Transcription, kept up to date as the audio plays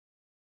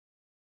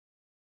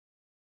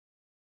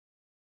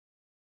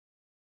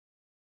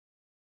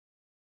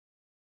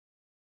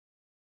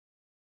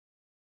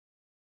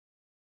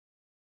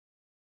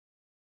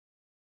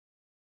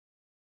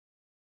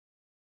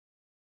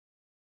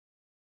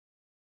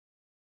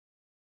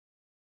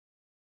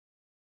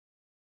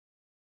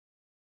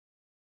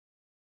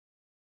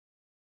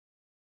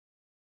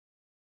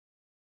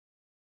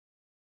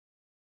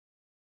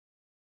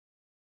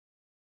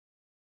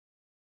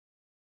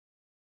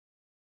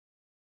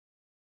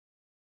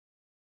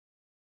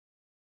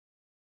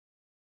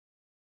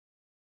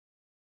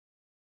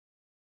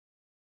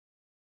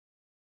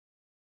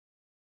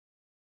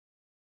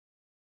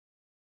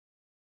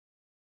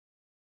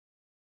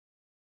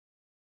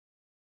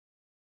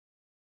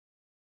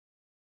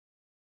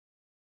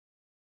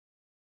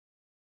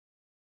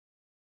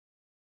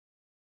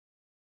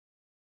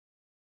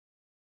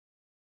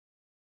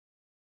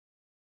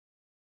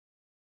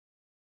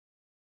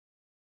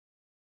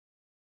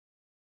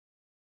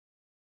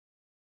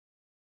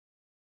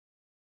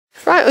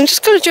Right, I'm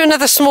just going to do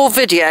another small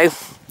video.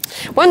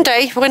 One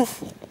day when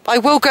I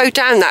will go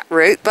down that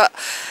route, but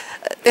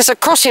there's a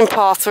crossing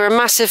path for a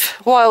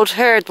massive wild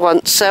herd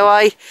once, so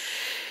I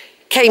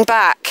came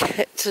back.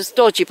 It was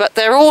dodgy, but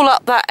they're all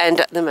up that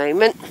end at the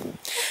moment.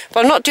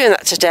 But I'm not doing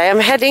that today. I'm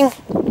heading.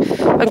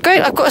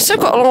 I've still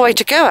got a long way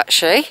to go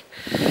actually.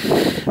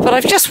 But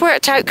I've just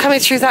worked out coming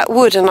through that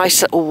wood a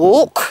nice little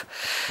walk.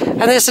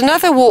 And there's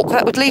another walk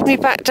that would lead me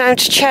back down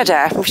to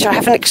Cheddar, which I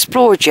haven't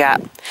explored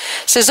yet.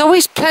 So there's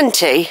always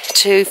plenty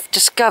to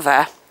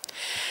discover.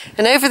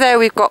 And over there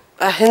we've got,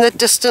 in the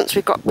distance,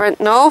 we've got Brent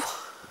Knoll.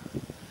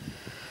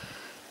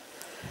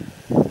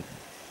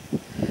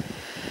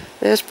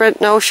 There's Brent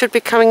Knoll, should be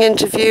coming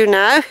into view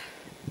now.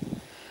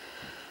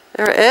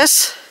 There it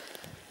is.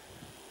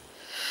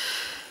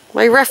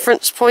 My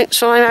reference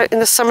points when I'm out in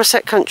the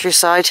Somerset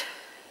countryside.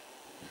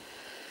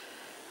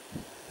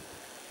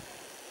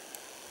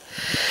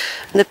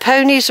 And the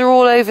ponies are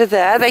all over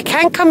there. They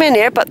can come in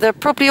here, but they've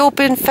probably all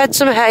been fed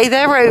some hay.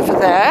 They're over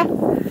there.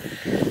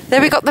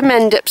 There we got the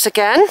Mendips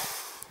again.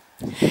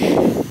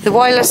 The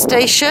Wyler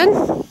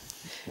Station.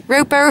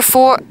 Roebury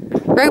Fort.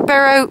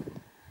 Roebury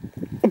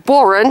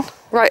Warren,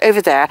 right over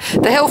there.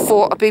 The Hill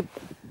Fort will be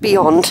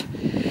beyond.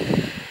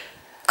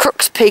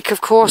 Crooks Peak,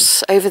 of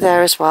course, over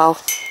there as well.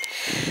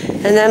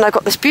 And then I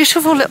got this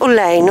beautiful little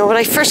lane. When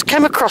I first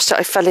came across it,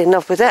 I fell in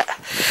love with it.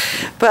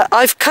 But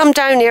I've come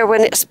down here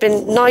when it's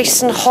been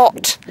nice and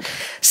hot,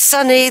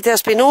 sunny.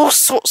 There's been all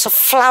sorts of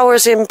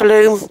flowers in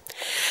bloom.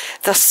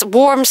 The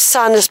warm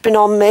sun has been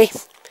on me.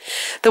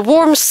 The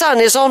warm sun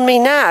is on me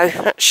now,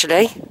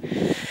 actually.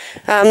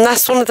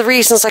 That's one of the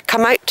reasons I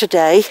come out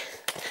today,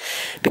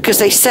 because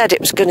they said it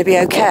was going to be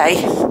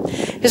okay.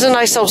 There's a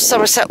nice old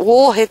Somerset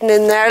wall hidden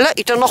in there. Look,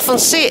 you don't often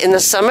see it in the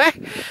summer.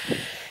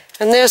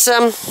 And there's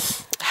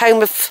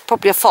home of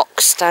probably a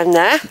fox down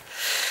there,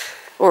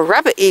 or a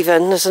rabbit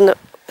even. There's an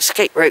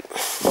escape route.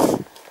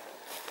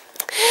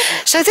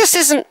 So this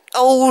is an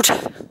old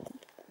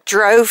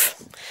drove.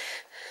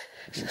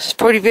 It's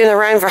probably been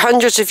around for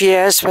hundreds of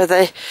years, where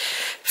the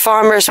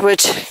farmers would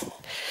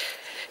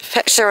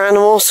fetch their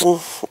animals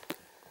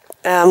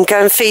and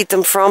go and feed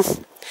them from.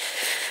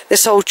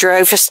 This old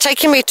drove. It's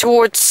taking me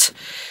towards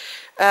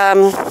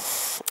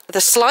the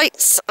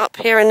slights up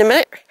here in a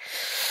minute.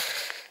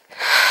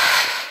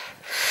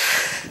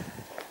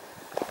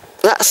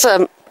 That's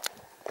I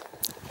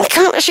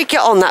can't actually get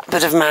on that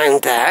bit of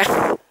mound there.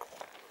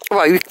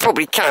 Well, you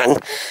probably can,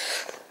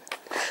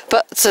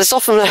 but there's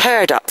often a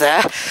herd up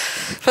there.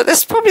 But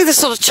there's probably the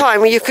sort of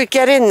time where you could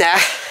get in there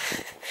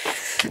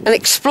and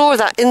explore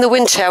that in the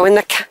winter when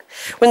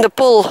the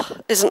bull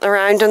isn't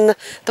around and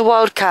the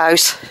wild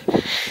cows.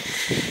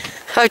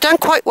 I've done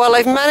quite well.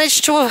 I've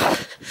managed to.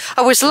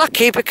 I was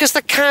lucky because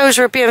the cows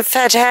were being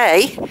fed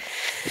hay.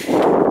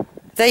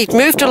 They'd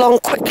moved along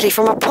quickly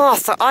from a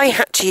path that I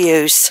had to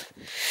use,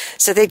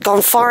 so they'd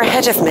gone far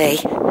ahead of me.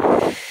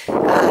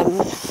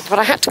 But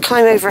I had to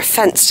climb over a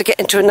fence to get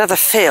into another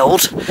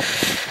field,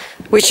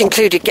 which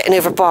included getting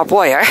over barbed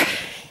wire.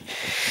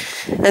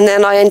 And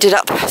then I ended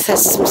up,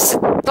 there's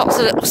lots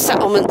of little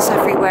settlements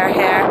everywhere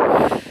here,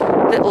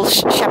 little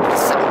shepherd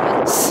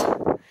settlements.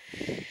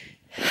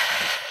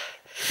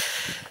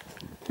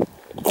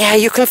 Yeah,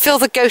 you can feel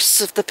the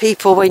ghosts of the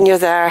people when you're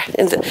there.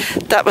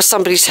 That was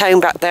somebody's home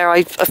back there.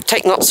 I've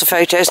taken lots of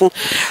photos, and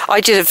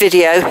I did a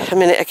video a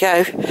minute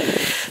ago.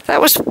 That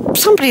was,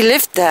 somebody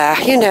lived there,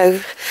 you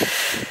know.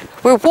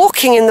 We're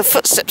walking in the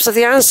footsteps of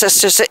the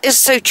ancestors. It is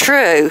so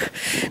true.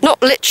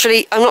 Not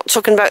literally, I'm not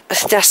talking about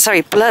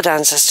necessarily blood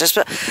ancestors,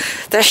 but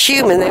they're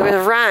human, they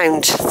were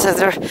around. So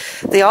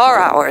they are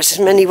ours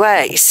in many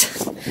ways.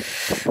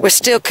 We're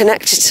still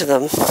connected to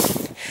them.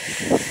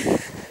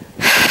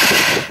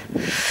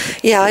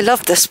 Yeah, I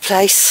love this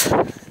place.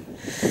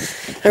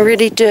 I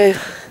really do.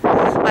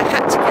 I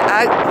had to get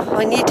out.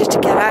 I needed to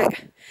get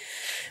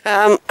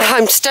out.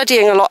 I'm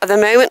studying a lot at the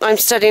moment. I'm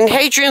studying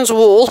Hadrian's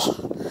Wall.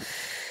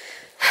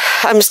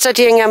 I'm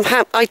studying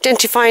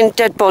identifying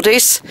dead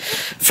bodies,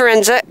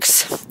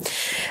 forensics.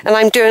 And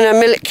I'm doing a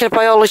molecular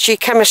biology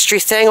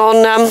chemistry thing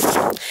on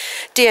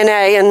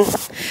DNA and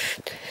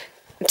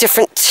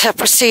different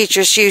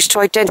procedures used to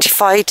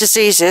identify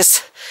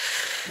diseases.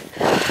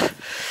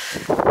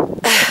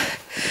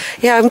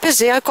 Yeah, I'm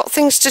busy. I've got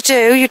things to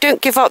do. You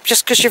don't give up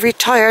just because you're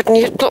retired and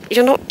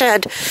you're not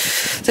dead.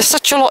 There's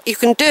such a lot you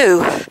can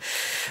do.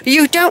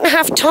 You don't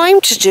have time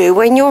to do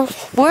when you're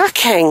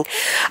working.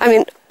 I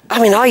mean,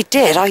 I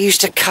did.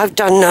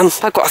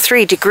 I've got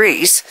 3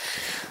 degrees.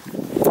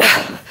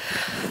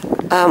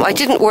 I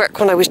didn't work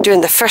when I was doing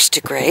the first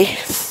degree,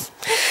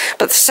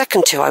 but the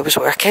second 2 I was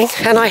working,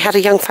 and I had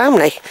a young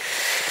family.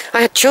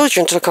 I had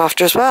children to look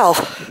after as well.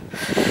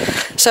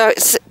 So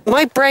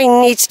my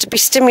brain needs to be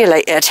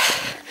stimulated.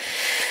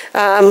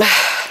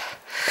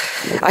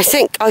 I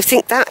think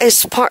that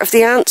is part of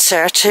the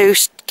answer to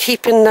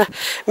keeping the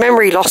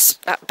memory loss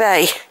at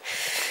bay.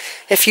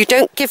 If you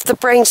don't give the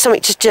brain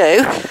something to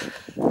do,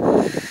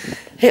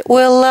 it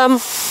will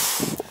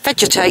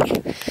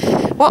vegetate.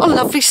 What a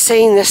lovely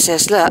scene this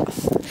is, look.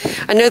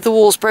 I know the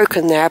wall's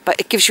broken there, but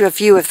it gives you a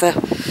view of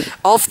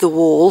of the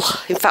wall.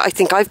 In fact, I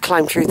think I've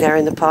climbed through there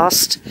in the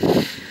past.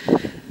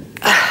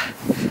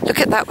 Look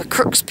at that with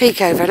Crooks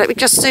Peak over. Let me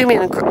just zoom in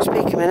on Crooks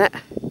Peak a minute.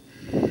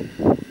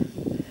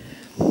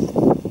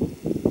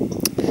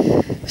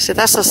 So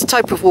that's the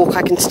type of walk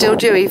I can still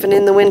do even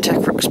in the winter,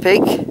 Crooks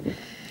Peak.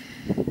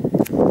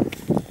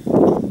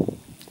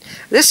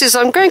 This is,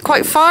 I'm going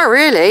quite far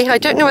really. I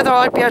don't know whether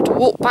I'd be able to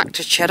walk back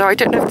to Cheddar. I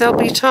don't know if there'll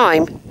be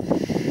time.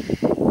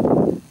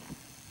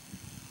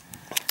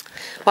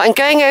 Well, I'm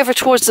going over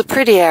towards the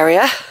Pretty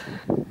area.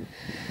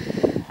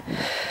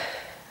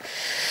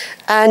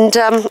 And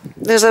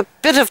there's a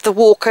bit of the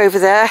walk over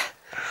there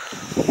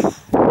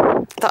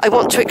that I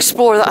want to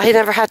explore that I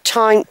never had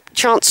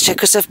chance to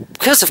because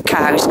of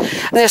cows.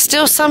 And there's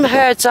still some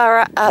herds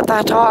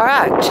that are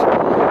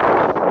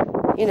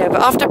out. You know,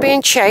 but after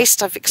being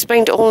chased, I've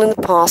explained it all in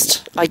the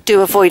past, I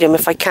do avoid them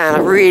if I can, I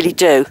really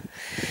do.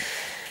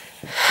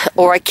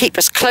 Or I keep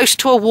as close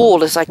to a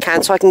wall as I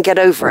can so I can get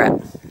over it.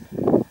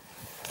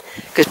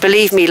 Because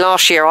believe me,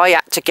 last year I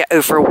had to get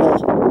over a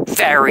wall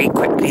very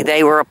quickly.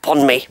 They were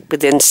upon me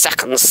within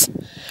seconds.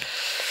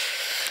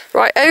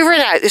 Right, over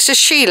and out. This is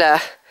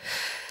Sheila.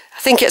 I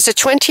think it's the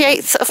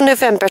 28th of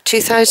November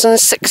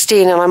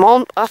 2016 and I'm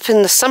up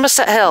in the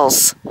Somerset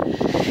Hills,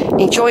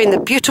 enjoying the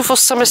beautiful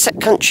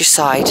Somerset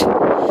countryside.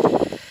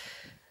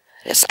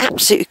 It's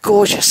absolutely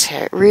gorgeous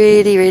here, it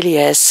really, really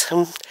is.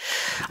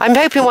 I'm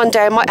hoping one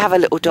day I might have a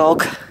little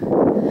dog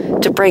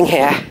to bring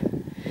here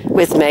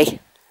with me,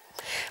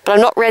 but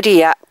I'm not ready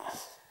yet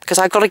because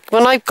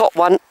when I've got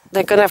one,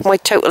 they're going to have my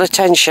total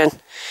attention.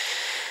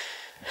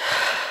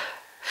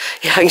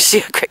 Yeah, I can see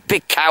a great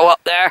big cow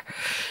up there.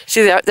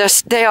 See,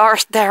 there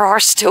are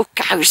still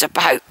cows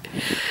about.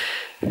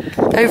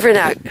 Over and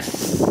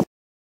out.